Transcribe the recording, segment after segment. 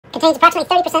contains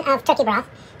approximately 30% of turkey broth,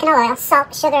 canola oil,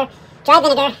 salt, sugar, dry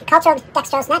vinegar, cultured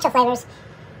dextrose, natural flavors,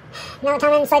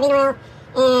 melatonin, soybean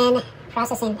oil, and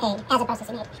processing aid, as a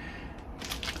processing aid.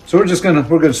 So we're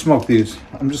gonna smoke these.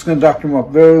 I'm just gonna doctor them up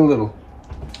very little,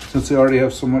 since they already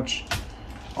have so much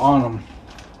on them,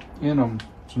 in them.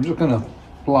 So I'm just gonna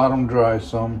blot them dry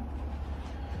some,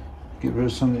 get rid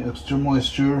of some of the extra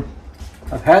moisture.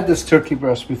 I've had this turkey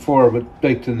breast before, but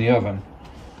baked in the oven.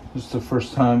 This is the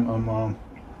first time I'm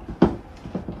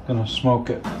gonna smoke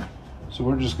it. So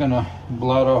we're just gonna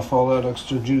blot off all that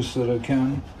extra juice that I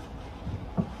can.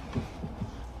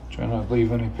 Try not to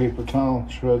leave any paper towel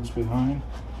shreds behind.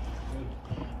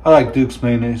 I like Duke's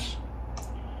mayonnaise.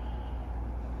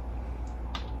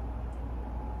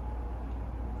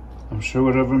 I'm sure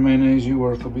whatever mayonnaise you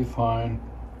work will be fine.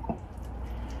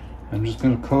 I'm just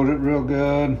gonna coat it real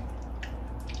good.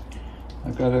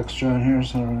 I've got extra in here,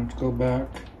 so I don't have to go back.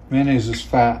 Mayonnaise is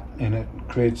fat, and it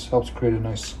helps create a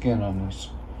nice skin on this.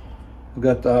 We've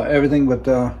got everything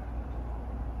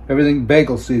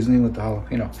bagel seasoning with the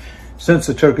jalapeno. Since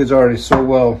the turkey's already so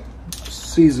well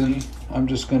seasoned, I'm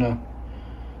just gonna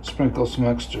sprinkle some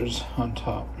extras on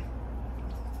top.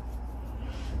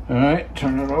 All right,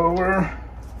 turn it over.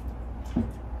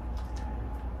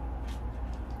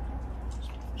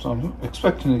 So I'm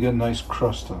expecting to get a nice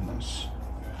crust on this.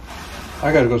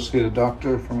 I gotta go see the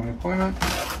doctor for my appointment,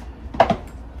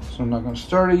 so I'm not gonna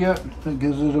start it yet. It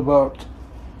gives it about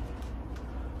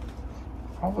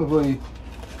probably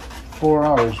 4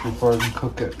 hours before I can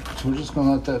cook it. So we're just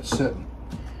gonna let that sit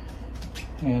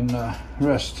and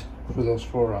rest for those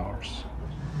 4 hours.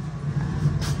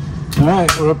 All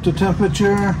right, we're up to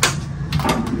temperature.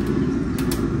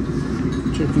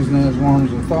 Turkey's not as warm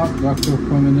as I thought. Doctor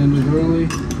appointment ended early.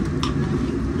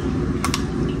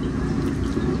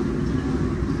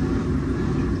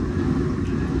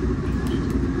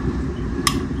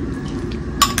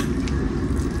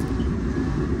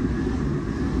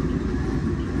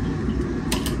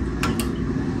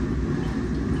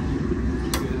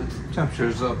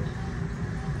 Temperature's up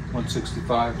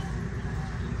 165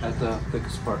 at the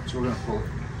thickest part, so we're gonna pull it.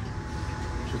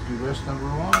 Turkey breast number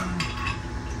 1.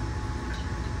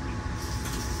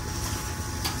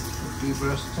 Turkey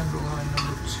breast tenderloin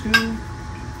number 2.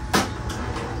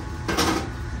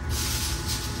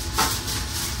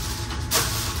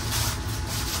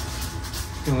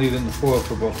 You can leave it in the foil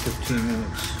for about 15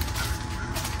 minutes.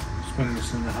 Let's bring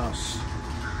this in the house.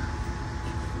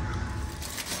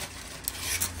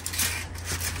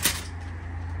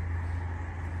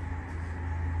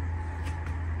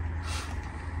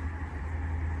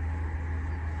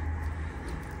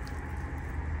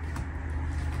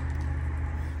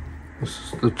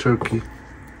 This is the turkey.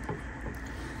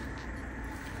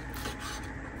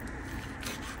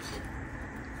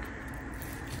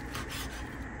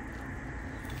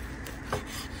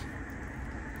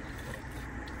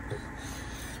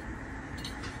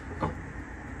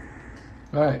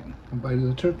 All right, a bite of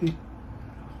the turkey.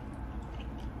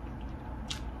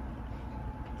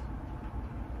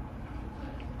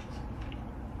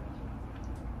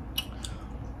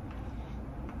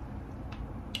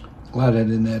 Glad I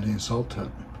didn't add any salt to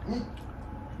it,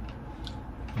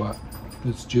 but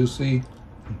it's juicy.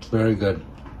 It's very good.